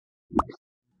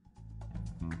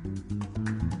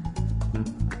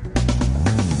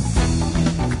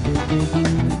Yo,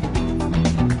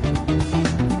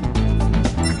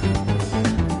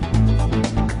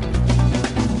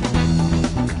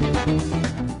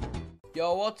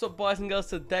 what's up, boys and girls?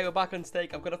 Today we're back on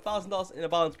stake. I've got $1,000 in a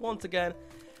balance once again,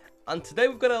 and today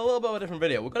we've got a little bit of a different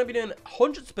video. We're going to be doing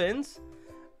 100 spins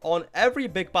on every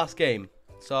big bass game.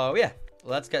 So yeah,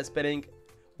 let's get spinning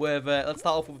with let's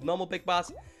start off with normal big bass.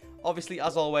 Obviously,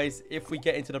 as always, if we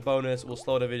get into the bonus, we'll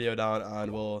slow the video down and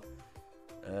we'll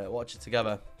watch it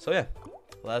together. So yeah,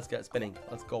 let's get spinning.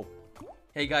 Let's go.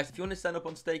 Hey guys, if you want to sign up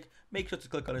on stake, make sure to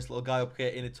click on this little guy up here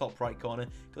in the top right corner.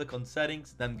 Click on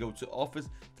settings, then go to offers.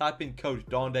 Type in code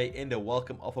Donde in the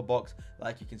welcome offer box,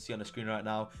 like you can see on the screen right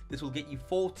now. This will get you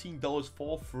 $14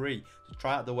 for free to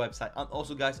try out the website. And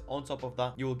also guys, on top of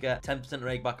that, you will get 10%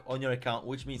 rake back on your account,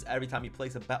 which means every time you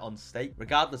place a bet on stake,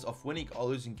 regardless of winning or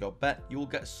losing your bet, you will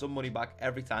get some money back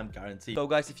every time, guaranteed. So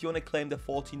guys, if you want to claim the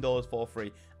 $14 for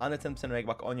free and the 10% rake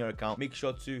back on your account, make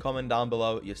sure to comment down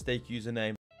below your stake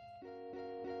username.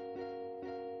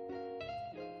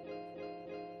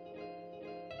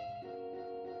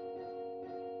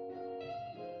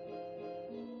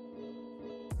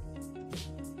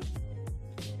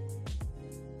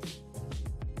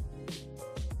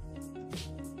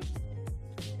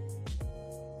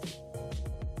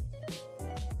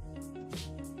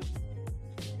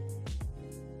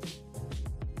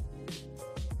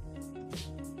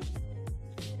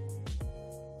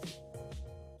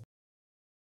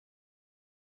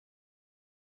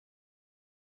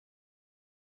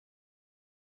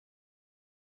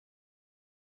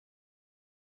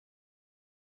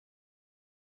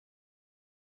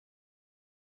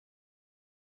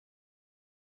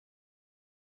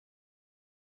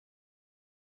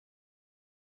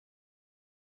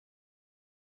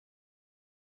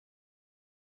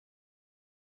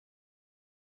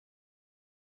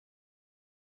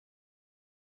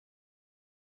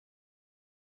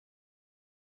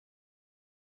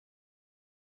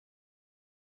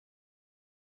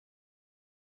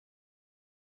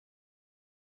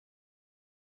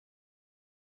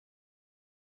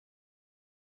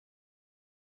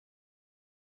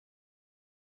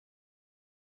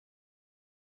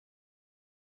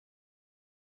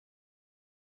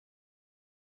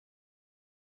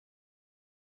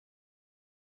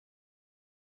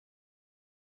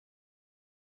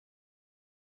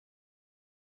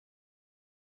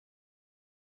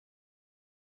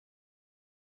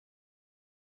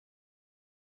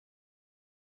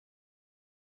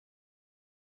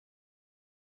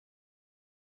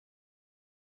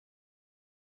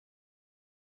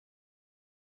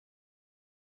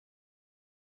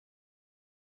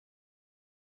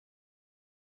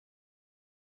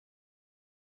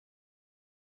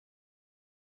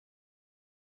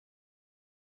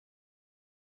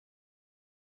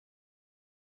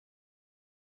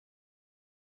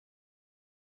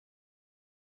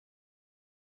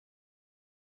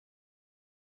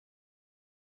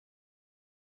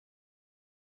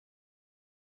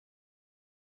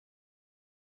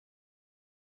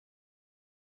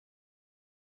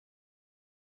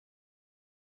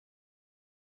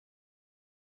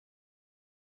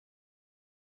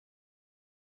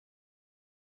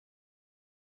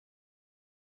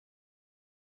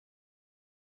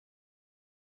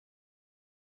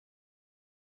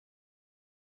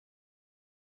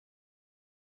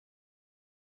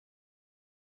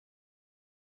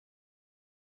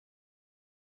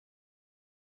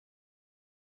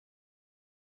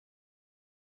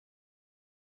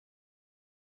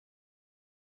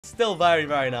 Still very,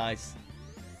 very nice.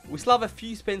 We still have a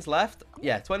few spins left.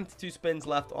 Yeah, 22 spins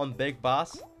left on big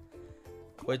bass,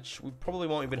 which we probably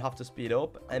won't even have to speed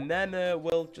up. And then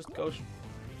we'll just go.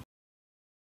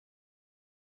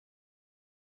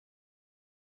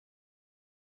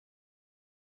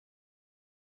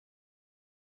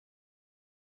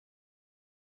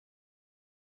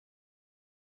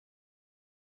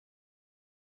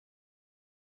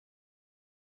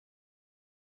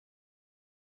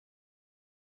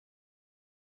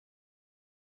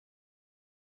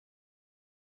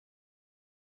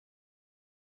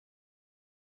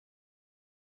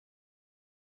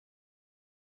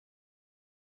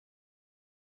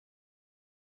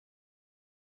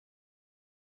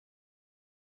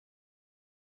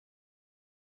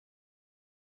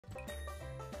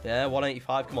 Yeah,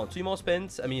 185. Come on, 2 more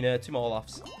spins. I mean, 2 more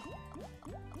laughs.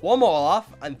 1 more laugh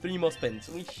and 3 more spins.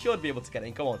 We should be able to get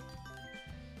in. Come on.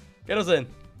 Get us in.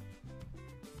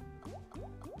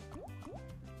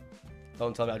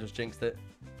 Don't tell me I just jinxed it.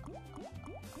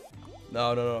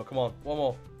 No, no, no. Come on. 1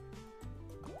 more.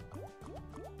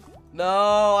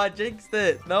 No, I jinxed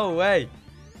it. No way.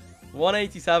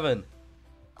 187.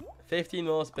 15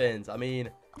 more spins. I mean,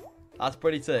 that's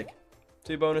pretty sick.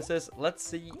 2 bonuses. Let's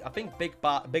see. I think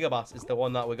Bigger Bass is the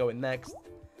one that we're going next.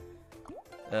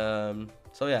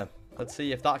 So yeah, let's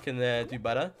see if that can do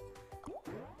better.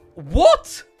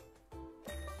 What?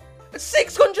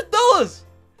 $600!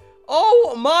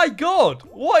 Oh my god!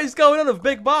 What is going on with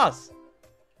Big Bass?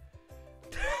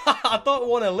 I don't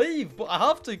want to leave, but I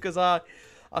have to because I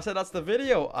said that's the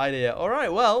video idea. All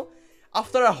right, well,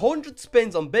 after 100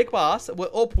 spins on Big Bass, we're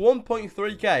up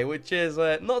 1.3k, which is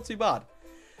not too bad.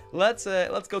 Let's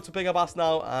go to Bigger Bass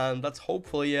now, and let's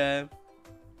hopefully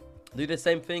do the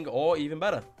same thing or even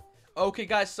better. Okay,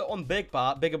 guys, so on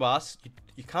Bigger Bass,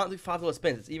 you can't do $5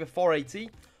 spins. It's either $4.80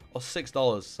 or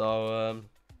 $6. So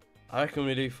I reckon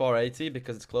we do $4.80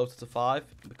 because it's closer to 5.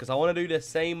 Because I want to do the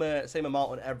same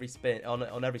amount on every spin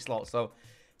on every slot. So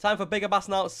time for Bigger Bass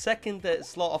now. Second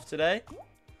slot of today.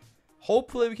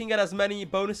 Hopefully we can get as many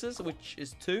bonuses, which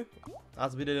is 2,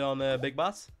 as we did on Big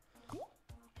Bass.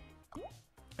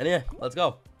 And yeah, let's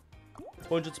go.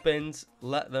 100 spins.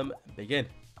 Let them begin.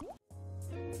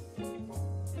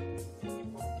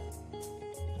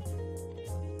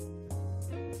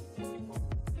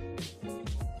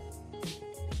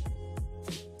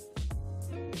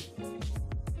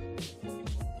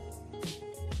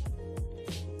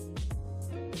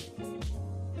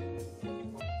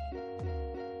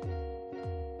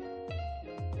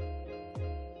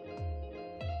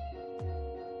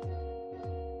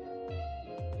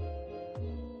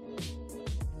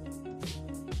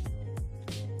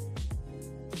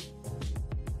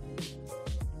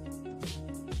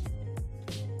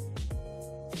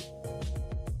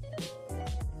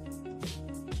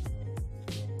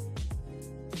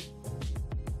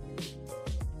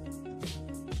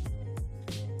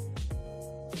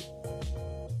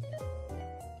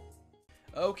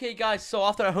 Okay, guys, so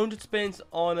after 100 spins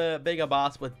on a Bigger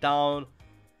Bass, we're down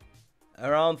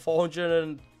around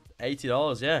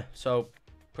 $480, yeah. So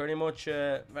pretty much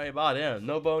very bad, yeah.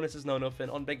 No bonuses, no nothing.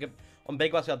 On Big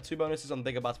Bass, we had 2 bonuses. On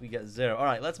Bigger Bass, we get 0. All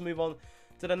right, let's move on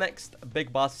to the next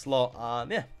Big Bass slot.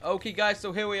 And yeah, okay, guys,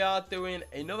 so here we are doing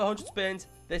another 100 spins.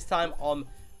 This time on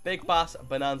Big Bass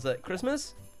Bonanza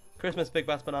Christmas Big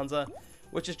Bass Bonanza,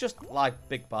 which is just like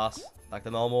Big Bass, like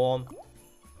the normal one,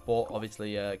 but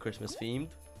obviously Christmas themed.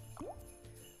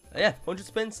 Yeah, 100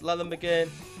 spins, let them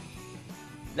begin.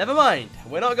 Never mind,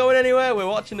 we're not going anywhere, we're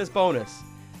watching this bonus.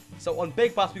 So on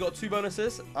Big Bass we got 2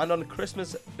 bonuses, and on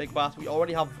Christmas Big Bass we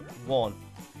already have 1,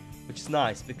 which is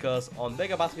nice because on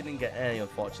Bigger Bass we didn't get any,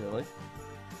 unfortunately.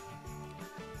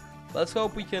 Let's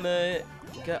hope we can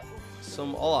get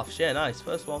some Olafs. Yeah, nice,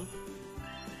 first one.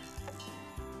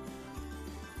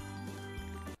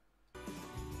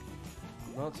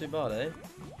 Not too bad, eh?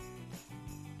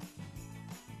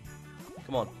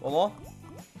 Come on, one more.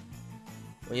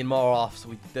 We need more offs,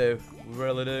 we do. We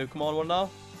really do. Come on, one now.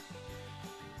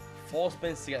 4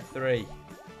 spins to get 3.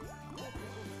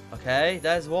 Okay,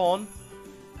 there's 1.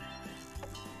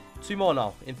 2 more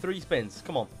now, in 3 spins.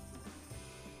 Come on.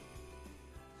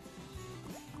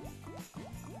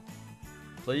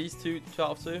 Please, 2 out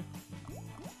of 2.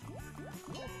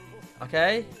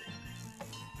 Okay.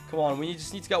 Come on, we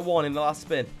just need to get 1 in the last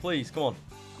spin. Please, come on.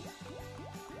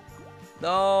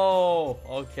 No!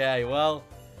 Okay, well,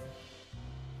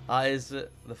 that is the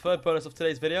 3rd bonus of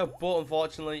today's video, but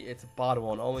unfortunately, it's a bad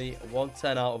one. Only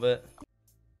 110 out of it.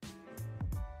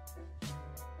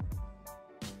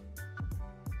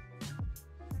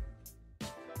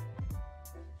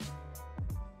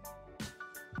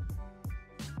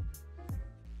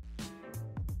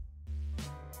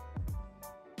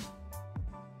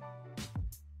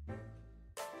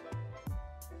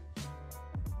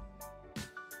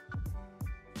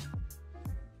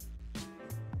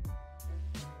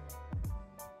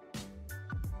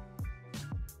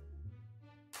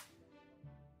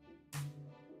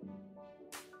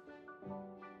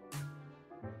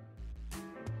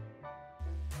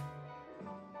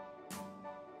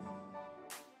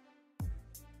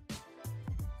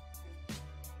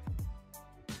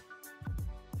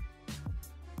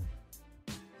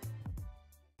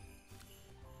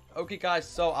 Okay, guys,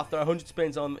 so after 100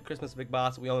 spins on Christmas Big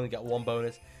Bass, we only get 1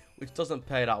 bonus, which doesn't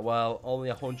pay that well, only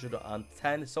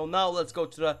 110. So now let's go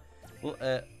to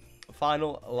the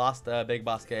last Big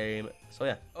Bass game. So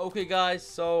yeah, okay, guys,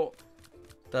 so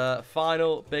the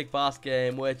final Big Bass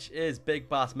game, which is Big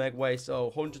Bass Megway.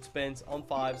 So 100 spins on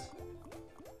 5s,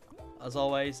 as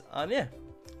always. And yeah,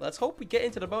 let's hope we get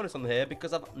into the bonus on here,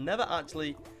 because I've never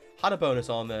actually had a bonus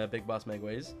on Big Bass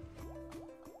Megways.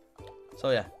 So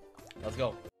yeah, let's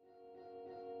go.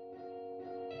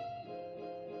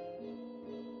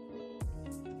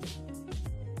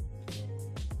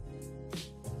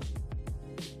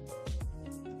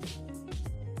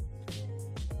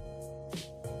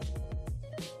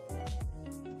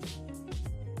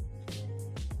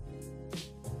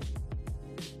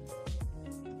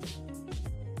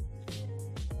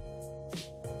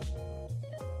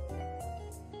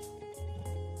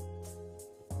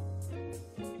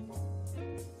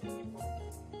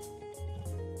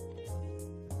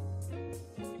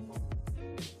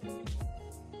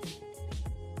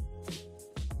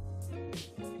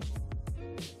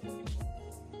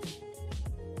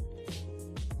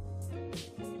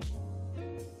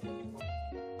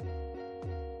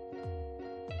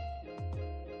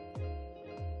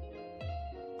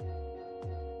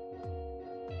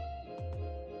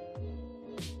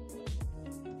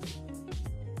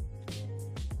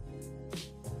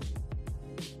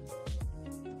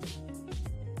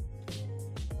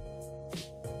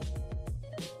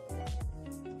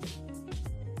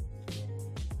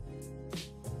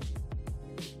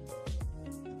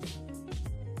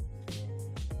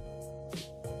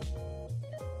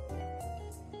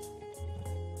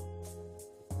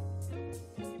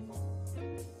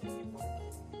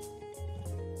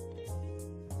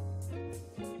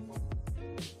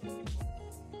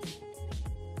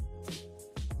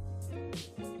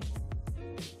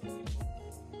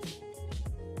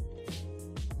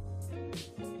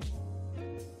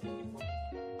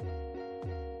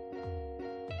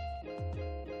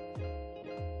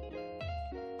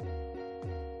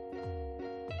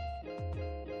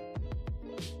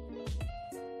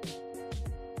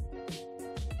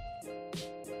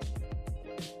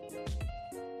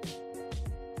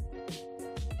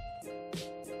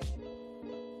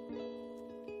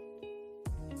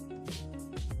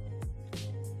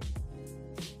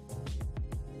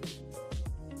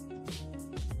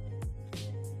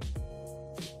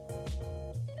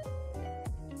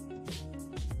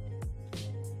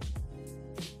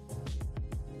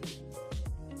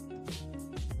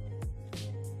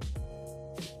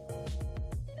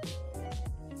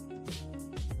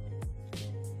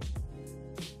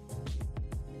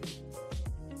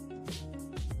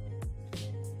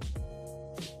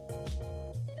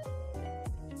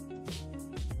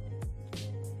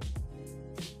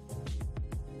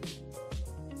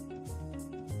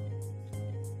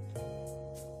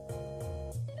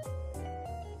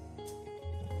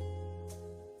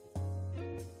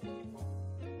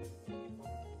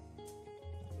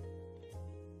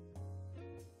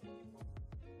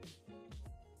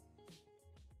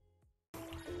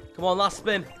 Come on, last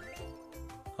spin.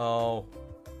 Oh.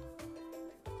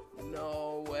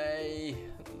 No way.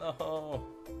 No.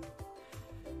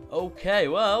 Okay,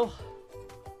 well.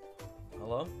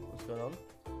 Hello? What's going on?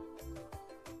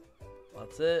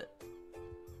 That's it.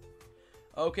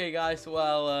 Okay, guys.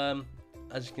 Well,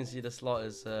 as you can see, the slot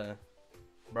is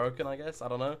broken, I guess. I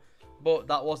don't know. But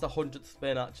that was the 100th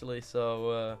spin, actually.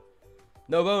 So,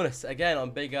 no bonus. Again,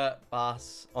 on big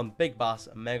bass and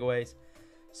megaways.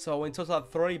 So, in total, I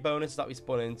had 3 bonuses that we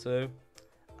spun into.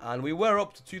 And we were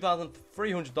up to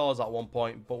 $2,300 at one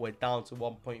point, but we're down to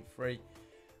 1.3.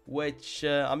 Which,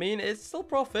 I mean, it's still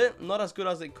profit. Not as good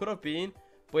as it could have been.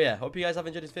 But yeah, hope you guys have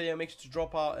enjoyed this video. Make sure to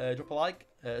drop a like,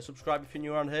 subscribe if you're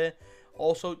new around here.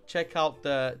 Also, check out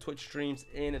the Twitch streams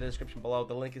in the description below.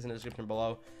 The link is in the description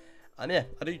below. And yeah,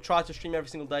 I do try to stream every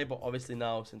single day, but obviously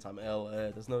now, since I'm ill,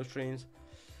 there's no streams.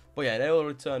 But yeah, they will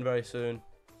return very soon.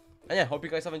 And yeah, hope you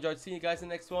guys have enjoyed. See you guys in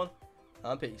the next one.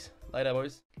 And peace. Later,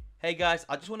 boys. Hey guys,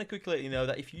 I just want to quickly let you know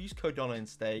that if you use code Donde in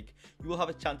stake, you will have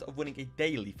a chance of winning a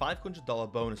daily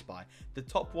 $500 bonus buy. The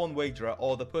top 1 wagerer,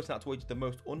 or the person that's wagered the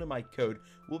most under my code,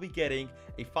 will be getting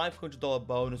a $500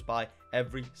 bonus buy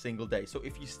every single day. So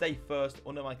if you stay first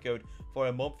under my code for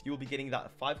a month, you will be getting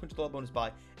that $500 bonus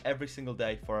buy every single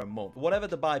day for a month. Whatever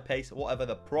the buy pays, whatever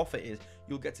the profit is,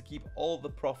 you'll get to keep all the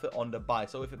profit on the buy.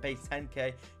 So if it pays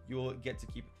 10k, you'll get to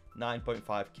keep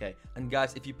 9.5k. And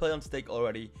guys, if you play on stake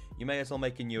already, you may as well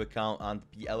make a new account and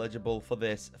be eligible for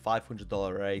this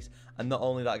 $500 raise. And not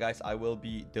only that, guys, I will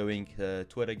be doing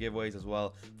Twitter giveaways as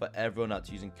well for everyone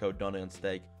that's using code Donde on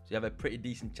stake. So you have a pretty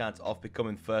decent chance of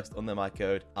becoming first under my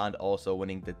code and also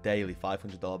winning the daily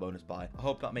 $500 bonus buy. I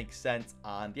hope that makes sense.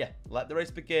 And yeah, let the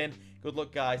race begin. Good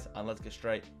luck, guys, and let's get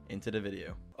straight into the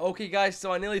video. Okay, guys,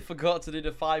 so I nearly forgot to do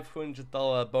the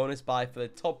 $500 bonus buy for the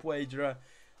top wagerer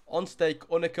on stake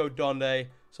under code Donde.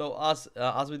 So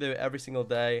as we do every single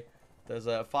day, there's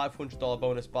a $500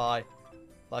 bonus buy,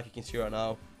 like you can see right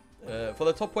now, for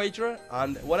the top wagerer,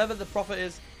 and whatever the profit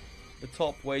is, the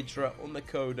top wagerer under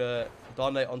code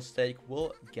Donde on stake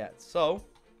will get. So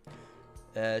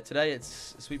today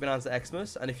it's Sweet Bonanza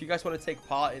Xmas, and if you guys want to take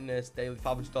part in this daily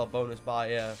 $500 bonus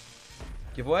buy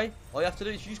giveaway, all you have to do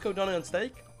is use code Donde on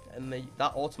stake, and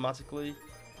that automatically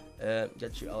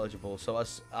gets you eligible. So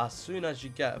as soon as you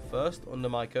get first under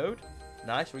my code,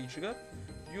 nice retrigger,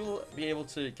 you'll be able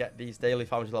to get these daily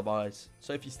 $500 buys.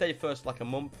 So if you stay first like a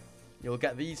month, you'll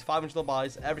get these $500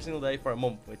 buys every single day for a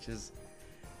month,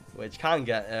 which can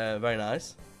get very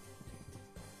nice.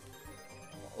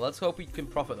 Let's hope we can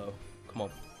profit though. Come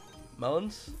on,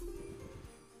 melons.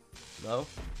 No.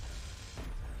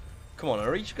 Come on, a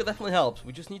retrigger definitely helps.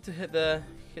 We just need to hit the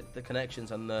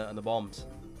connections and the bombs.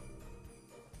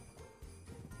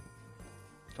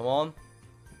 Come on.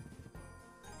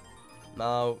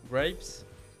 Now, grapes.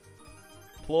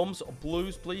 Plums or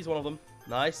blues, please. One of them.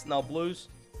 Nice. Now, blues.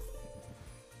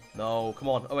 No, come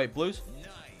on. Oh, wait, blues.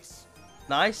 Nice.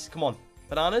 Nice. Come on.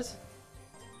 Bananas.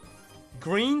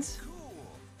 Greens. Cool.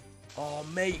 Oh,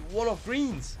 mate. One of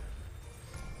greens.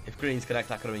 If greens connect,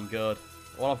 that could have been good.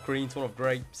 One of greens, one of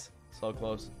grapes. So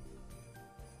close.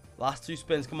 Last 2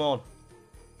 spins. Come on.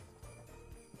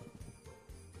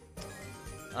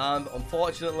 And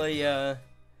unfortunately,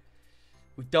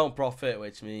 we don't profit,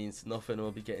 which means nothing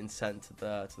will be getting sent to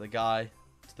the guy,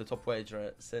 to the top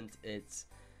wagerer, since it's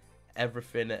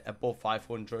everything above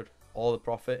 500, all the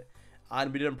profit,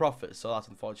 and we didn't profit, so that's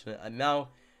unfortunate. And now,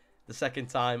 the second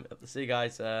time, see you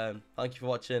guys. Thank you for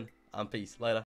watching, and peace. Later.